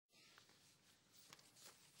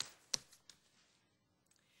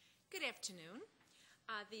Good afternoon.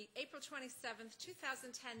 The April 27th,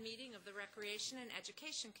 2010 meeting of the Recreation and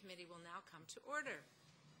Education Committee will now come to order.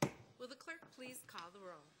 Will the clerk please call the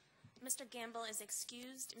roll? Mr. Gamble is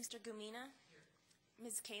excused. Mr. Gumina? Here.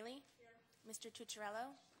 Ms. Cayley? Here. Mr.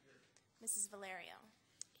 Tucciarello? Here. Mrs. Valerio?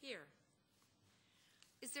 Here.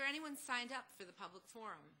 Is there anyone signed up for the public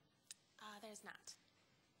forum? There's not.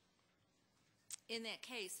 In that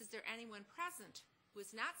case, is there anyone present who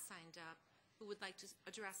is not signed up who would like to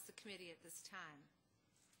address the committee at this time?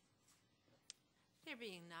 There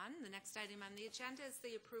being none, the next item on the agenda is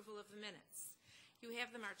the approval of the minutes. You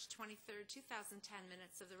have the March 23rd, 2010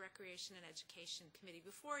 minutes of the Recreation and Education Committee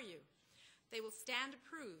before you. They will stand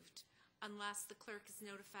approved unless the clerk is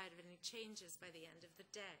notified of any changes by the end of the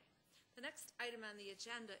day. The next item on the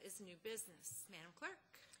agenda is new business. Madam Clerk.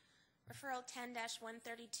 Referral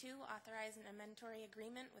 10-132, authorize an amentory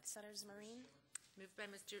agreement with Sutter's Marine. Moved by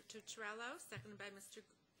Mr. Tucciarello, seconded by Mr.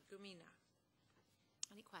 Gumina.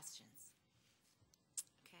 Any questions?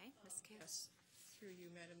 Okay, Ms. Cayley. Yes, through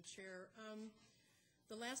you, Madam Chair.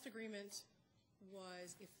 The last agreement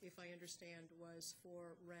was, if I understand, was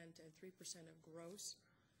for rent and 3% of gross.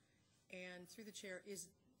 And through the chair,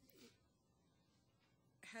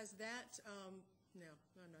 has that, no,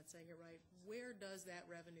 I'm not saying it right. Where does that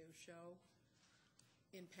revenue show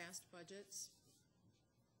in past budgets?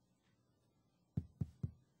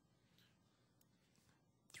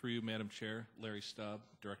 Through you, Madam Chair, Larry Stubb,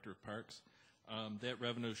 Director of Parks. That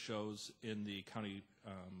revenue shows in the County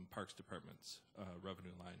Parks Department's revenue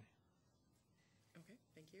line. Okay,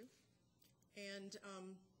 thank you. And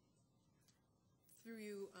through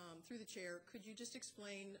you, through the chair, could you just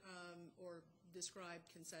explain or describe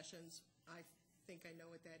concessions? I think I know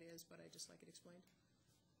what that is, but I'd just like it explained.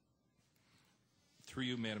 Through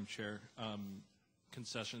you, Madam Chair,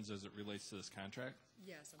 concessions as it relates to this contract?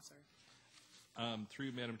 Yes, I'm sorry. Through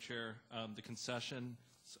you, Madam Chair, the concessions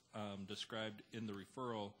described in the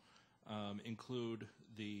referral include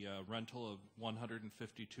the rental of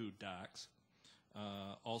 152 docks.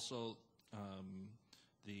 Also,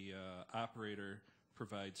 the operator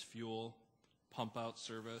provides fuel, pump-out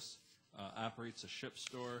service, operates a ship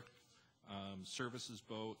store, services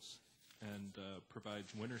boats, and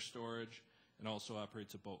provides winter storage, and also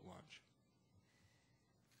operates a boat launch.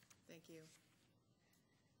 Thank you.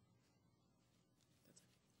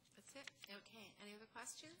 That's it. Okay. Any other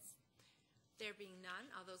questions? There being none,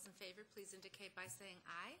 all those in favor, please indicate by saying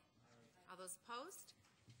aye. All those opposed?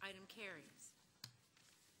 Item carries.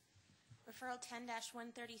 Referral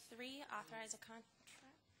 10-133, authorize a contract.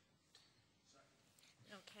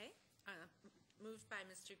 Okay. Moved by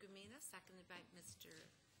Mr. Gumina, seconded by Mr.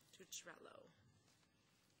 Tucciarello.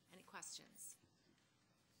 Any questions?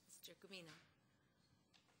 Mr. Gumina.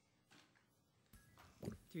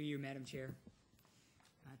 Through you, Madam Chair,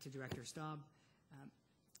 to Director Staub.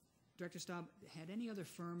 Director Staub, had any other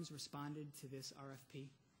firms responded to this RFP?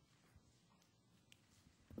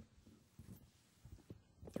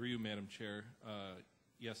 Through you, Madam Chair,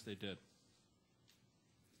 yes, they did.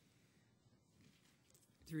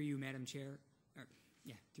 Through you, Madam Chair,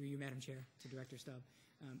 through you, Madam Chair, to Director Stubb.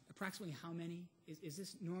 Approximately how many? Is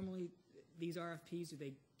this normally these RFPs? Do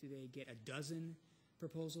they get a dozen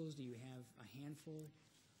proposals? Do you have a handful?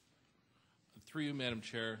 Through you, Madam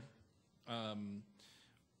Chair,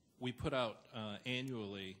 we put out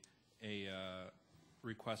annually a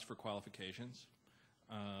request for qualifications,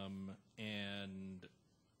 and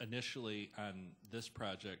initially on this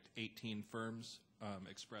project, 18 firms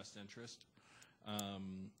expressed interest.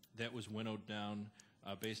 That was winnowed down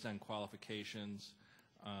based on qualifications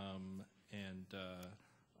and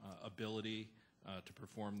ability to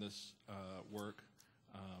perform this work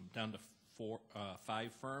down to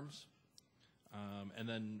 5 firms. And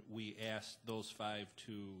then we asked those 5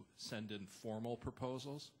 to send in formal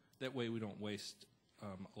proposals. That way we don't waste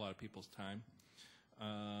a lot of people's time.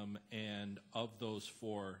 And of those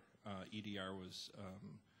 4, EDR was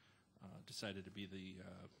decided to be the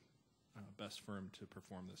best firm to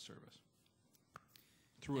perform this service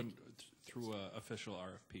through an official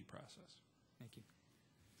RFP process. Thank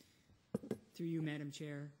you. Through you, Madam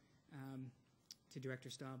Chair, to Director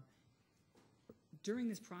Staub. During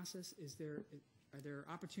this process, are there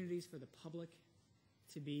opportunities for the public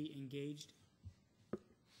to be engaged?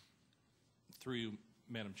 Through you,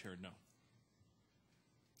 Madam Chair, no.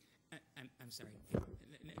 I'm sorry.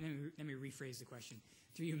 Let me rephrase the question.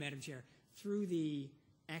 Through you, Madam Chair, through the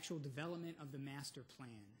actual development of the master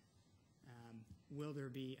plan, will there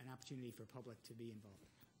be an opportunity for public to be involved?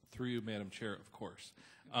 Through you, Madam Chair, of course.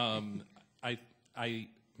 I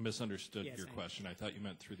misunderstood your question. I thought you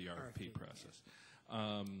meant through the RFP process.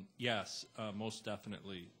 Yes, most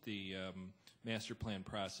definitely. The master plan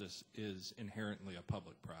process is inherently a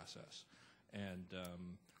public process. And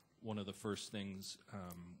one of the first things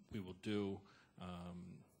we will do,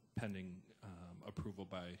 pending approval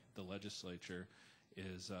by the legislature,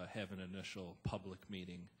 is have an initial public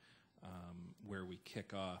meeting where we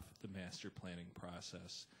kick off the master planning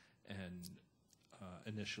process and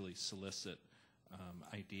initially solicit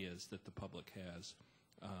ideas that the public has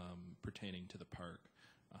pertaining to the park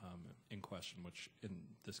in question, which in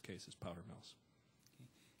this case is Powder Mills. Okay.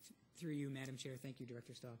 Through you, Madam Chair, thank you,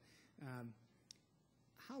 Director Stahl.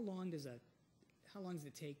 How long does it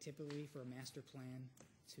take typically for a master plan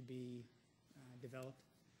to be developed?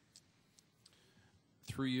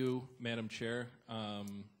 Through you, Madam Chair,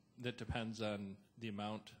 that depends on the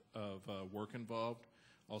amount of work involved.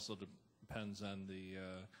 Also depends on the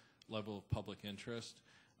level of public interest.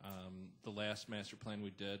 The last master plan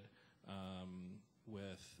we did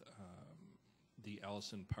with the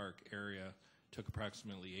Ellison Park area took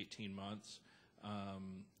approximately 18 months.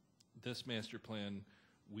 This master plan,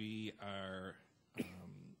 we are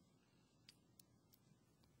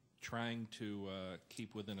trying to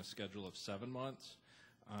keep within a schedule of 7 months,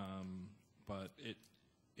 but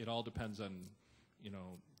it all depends on,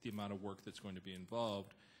 the amount of work that's going to be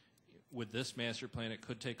involved. With this master plan, it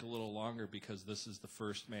could take a little longer because this is the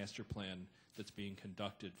first master plan that's being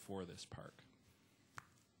conducted for this park.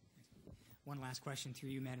 One last question through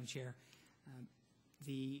you, Madam Chair.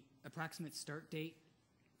 The approximate start date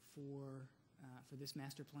for this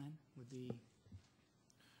master plan would be?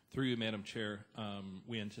 Through you, Madam Chair,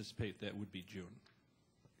 we anticipate that would be June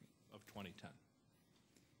of 2010.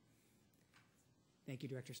 Thank you,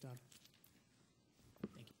 Director Staub.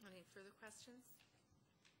 Thank you. Any further questions?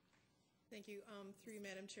 Thank you. Through you,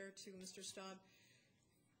 Madam Chair, to Mr. Staub.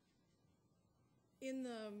 In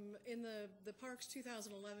the Parks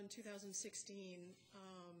 2011-2016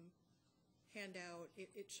 handout,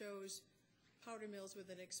 it shows Powder Mills with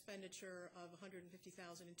an expenditure of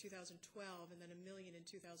 $150,000 in 2012 and then $1 million in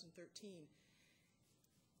 2013.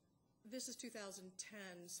 This is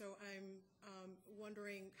 2010, so I'm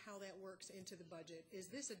wondering how that works into the budget. Is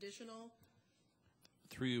this additional?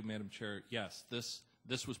 Through you, Madam Chair, yes, this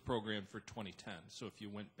was programmed for 2010. So if you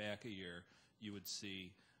went back a year, you would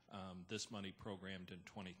see this money programmed in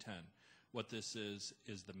 2010. What this is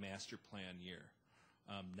the master plan year.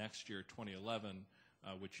 Next year, 2011,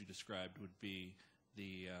 which you described, would be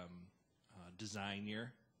the design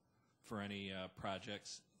year for any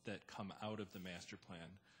projects that come out of the master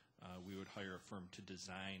plan. We would hire a firm to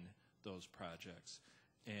design those projects,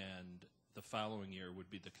 and the following year would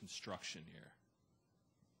be the construction year.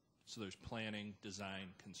 So there's planning,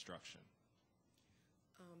 design, construction.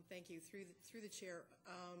 Thank you. Through the chair,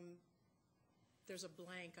 there's a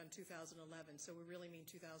blank on 2011, so we really mean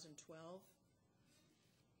 2012?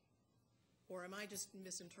 Or am I just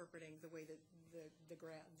misinterpreting the way that the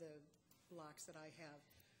blocks that I have?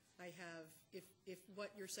 I have, if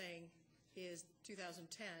what you're saying is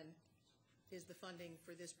 2010 is the funding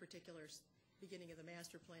for this particular beginning of the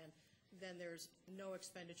master plan, then there's no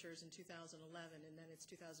expenditures in 2011, and then it's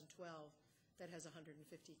 2012 that has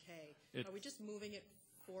 $150K. Are we just moving it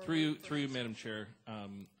forward? Through you, Madam Chair,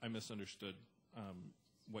 I misunderstood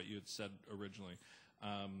what you had said originally.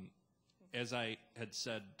 As I had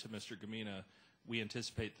said to Mr. Gumina, we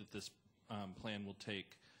anticipate that this plan will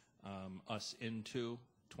take us into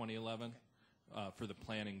 2011 for the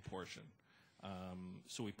planning portion.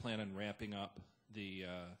 So we plan on wrapping up the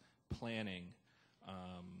planning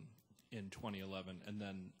in 2011, and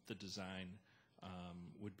then the design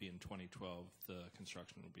would be in 2012. The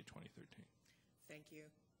construction would be 2013. Thank you.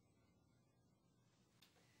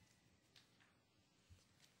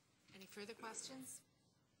 Any further questions?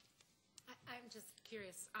 I'm just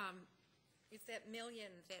curious. Is that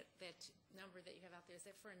million, that number that you have out there, is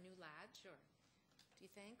that for a new lodge, or do you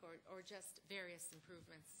think, or just various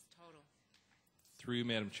improvements total? Through you,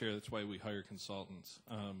 Madam Chair, that's why we hire consultants.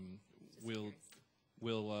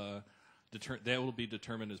 That will be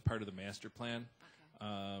determined as part of the master plan.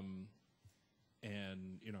 Okay.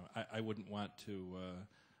 And I wouldn't want to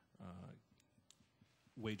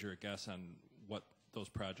wager a guess on what those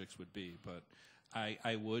projects would be, but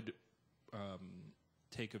I would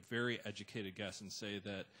take a very educated guess and say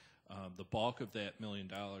that the bulk of that $1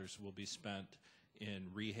 million will be spent in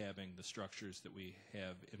rehabbing the structures that we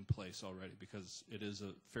have in place already, because it is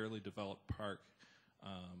a fairly developed park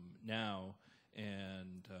now,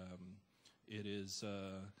 and it is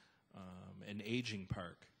an aging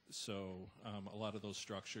park. So a lot of those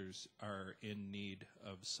structures are in need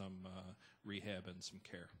of some rehab and some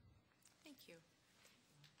care. Thank you.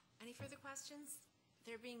 Any further questions?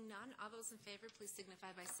 There being none, all those in favor, please signify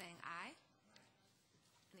by saying aye.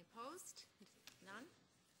 Any opposed? None?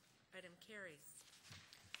 Item carries.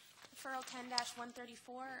 Referral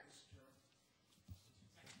 10-134,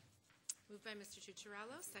 Moved by Mr.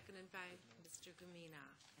 Tucciarello, seconded by Mr. Gumina.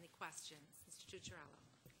 Any questions? Mr. Tucciarello.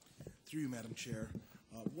 Through you, Madam Chair,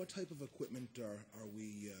 what type of equipment are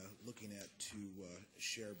we looking at to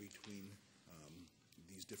share between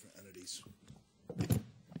these different entities?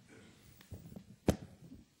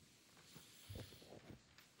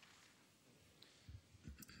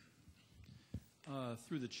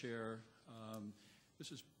 Through the chair,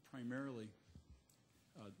 this is primarily,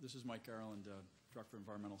 this is Mike Garland, Director of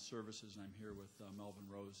Environmental Services, and I'm here with Melvin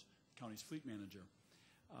Rose, county's fleet manager.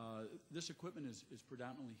 This equipment is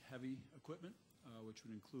predominantly heavy equipment, which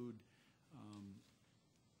would include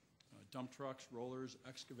dump trucks, rollers,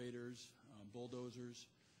 excavators, bulldozers,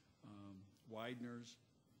 wideners,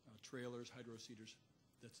 trailers, hydroseeders.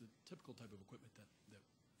 That's the typical type of equipment that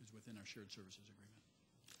is within our shared services agreement.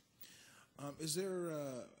 Is there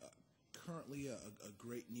currently a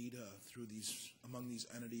great need among these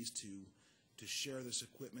entities to share this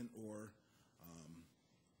equipment, or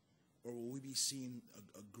will we be seeing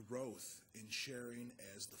a growth in sharing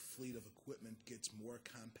as the fleet of equipment gets more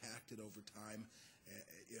compacted over time?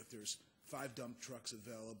 If there's 5 dump trucks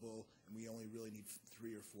available and we only really need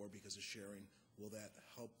 3 or 4 because of sharing, will that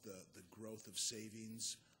help the growth of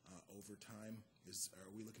savings over time?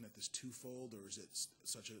 Are we looking at this twofold, or is it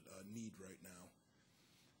such a need right now?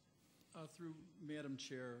 Through Madam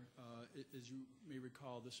Chair, as you may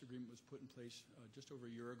recall, this agreement was put in place just over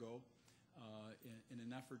a year ago in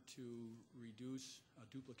an effort to reduce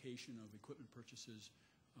duplication of equipment purchases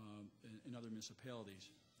in other municipalities.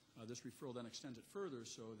 This referral then extends it further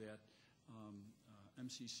so that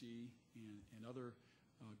MCC and other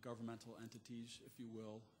governmental entities, if you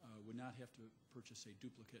will, would not have to purchase a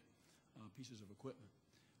duplicate pieces of equipment.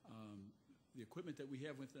 The equipment that we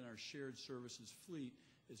have within our shared services fleet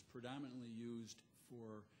is predominantly used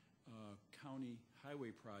for county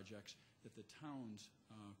highway projects that the towns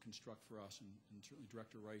construct for us, and certainly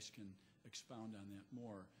Director Rice can expound on that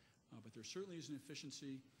more. But there certainly is an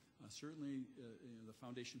efficiency. Certainly, the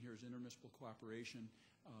foundation here is intermunicipal cooperation,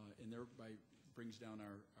 and thereby brings down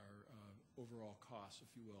our overall costs,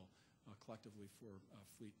 if you will, collectively for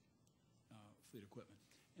fleet equipment.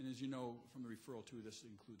 And as you know from the referral too, this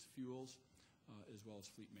includes fuels as well as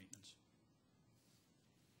fleet maintenance.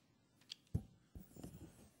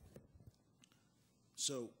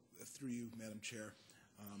 So, through you, Madam Chair,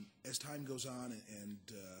 as time goes on and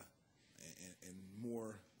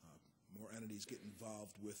more entities get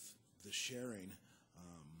involved with the sharing,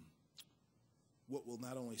 what we'll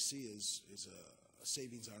not only see is a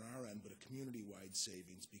savings on our end, but a community-wide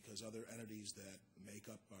savings, because other entities that make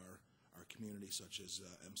up our community, such as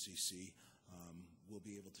MCC, will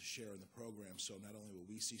be able to share in the program. So not only will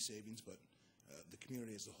we see savings, but the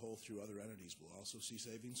community as a whole through other entities will also see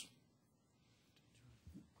savings.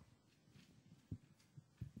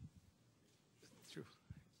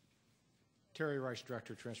 Terry Rice,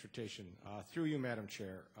 Director of Transportation. Through you, Madam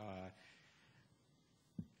Chair,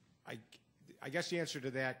 I guess the answer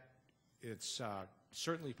to that, it's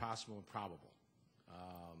certainly possible and probable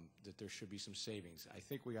that there should be some savings. I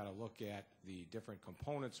think we got to look at the different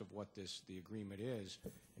components of what the agreement is.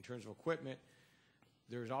 In terms of equipment,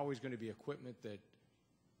 there's always going to be equipment that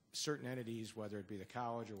certain entities, whether it be the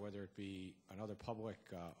college or whether it be another public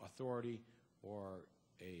authority or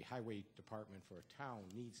a highway department for a town,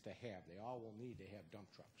 needs to have. They all will need to have dump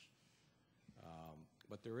trucks.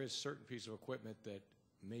 But there is certain pieces of equipment that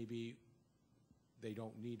maybe they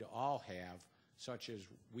don't need to all have, such as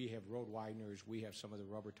we have road wideners, we have some of the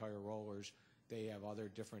rubber tire rollers, they have other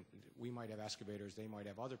different, we might have excavators, they might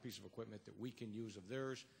have other pieces of equipment that we can use of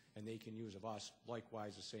theirs and they can use of us.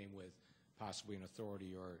 Likewise, the same with possibly an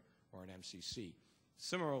authority or an MCC.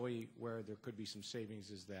 Similarly, where there could be some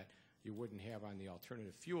savings is that you wouldn't have on the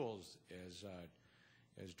alternative fuels, as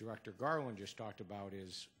Director Garland just talked about,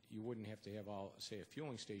 is you wouldn't have to have say a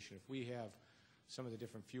fueling station. If we have some of the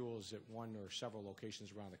different fuels at one or several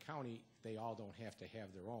locations around the county, they all don't have to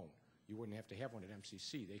have their own. You wouldn't have to have one at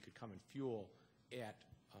MCC. They could come and fuel at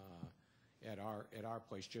our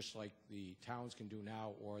place, just like the towns can do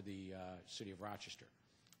now, or the city of Rochester.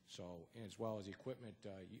 So, and as well as equipment,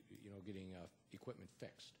 getting equipment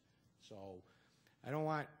fixed. So, I don't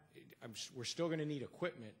want. We're still going to need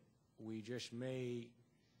equipment. We just may,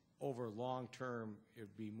 over long term, it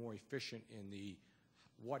would be more efficient in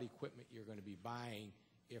what equipment you're going to be buying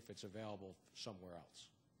if it's available somewhere else.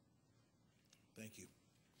 Thank you.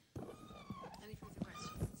 Any further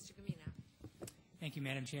questions? Mr. Gumina. Thank you,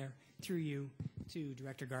 Madam Chair. Through you, to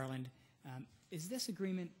Director Garland. Is this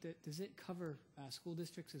agreement, does it cover school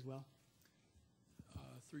districts as well?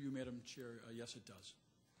 Through you, Madam Chair, yes, it does.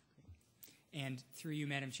 And through you,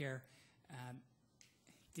 Madam Chair,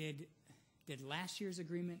 did last year's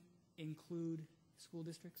agreement include school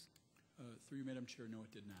districts? Through you, Madam Chair, no,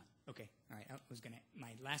 it did not. Okay, all right.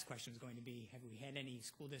 My last question was going to be, have we had any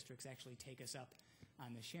school districts actually take us up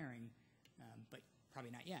on the sharing? But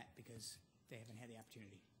probably not yet, because they haven't had the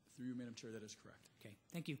opportunity. Through you, Madam Chair, that is correct. Okay,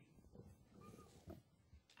 thank you.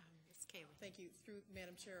 Ms. Cayley. Thank you. Through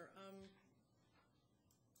Madam Chair,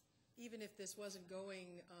 even if this wasn't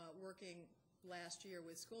working last year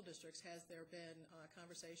with school districts, has there been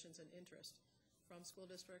conversations and interest from school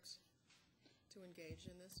districts to engage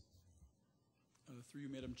in this? Through you,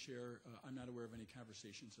 Madam Chair, I'm not aware of any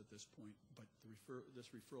conversations at this point, but this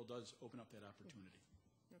referral does open up that opportunity.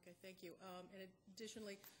 Okay, thank you. And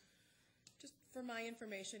additionally, just for my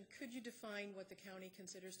information, could you define what the county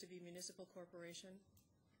considers to be municipal corporation?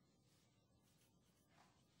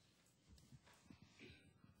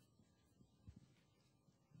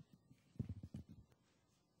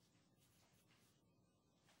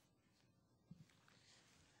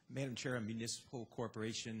 Madam Chair, a municipal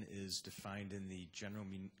corporation is defined in the general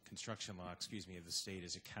construction law, of the state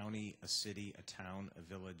as a county, a city, a town, a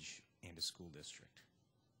village, and a school district.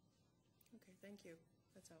 Okay, thank you.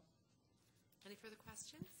 That's all. Any further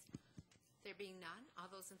questions? There being none,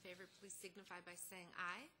 all those in favor, please signify by saying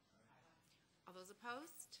aye. All those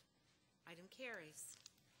opposed? Item carries.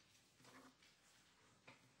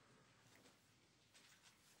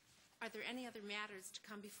 Are there any other matters to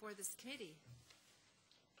come before this committee?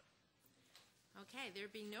 Okay, there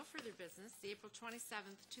being no further business, the April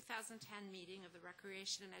 27th, 2010 meeting of the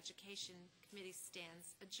Recreation and Education Committee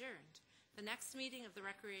stands adjourned. The next meeting of the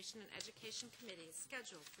Recreation and Education Committee is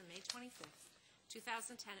scheduled for May 25th,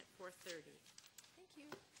 2010 at 4:30.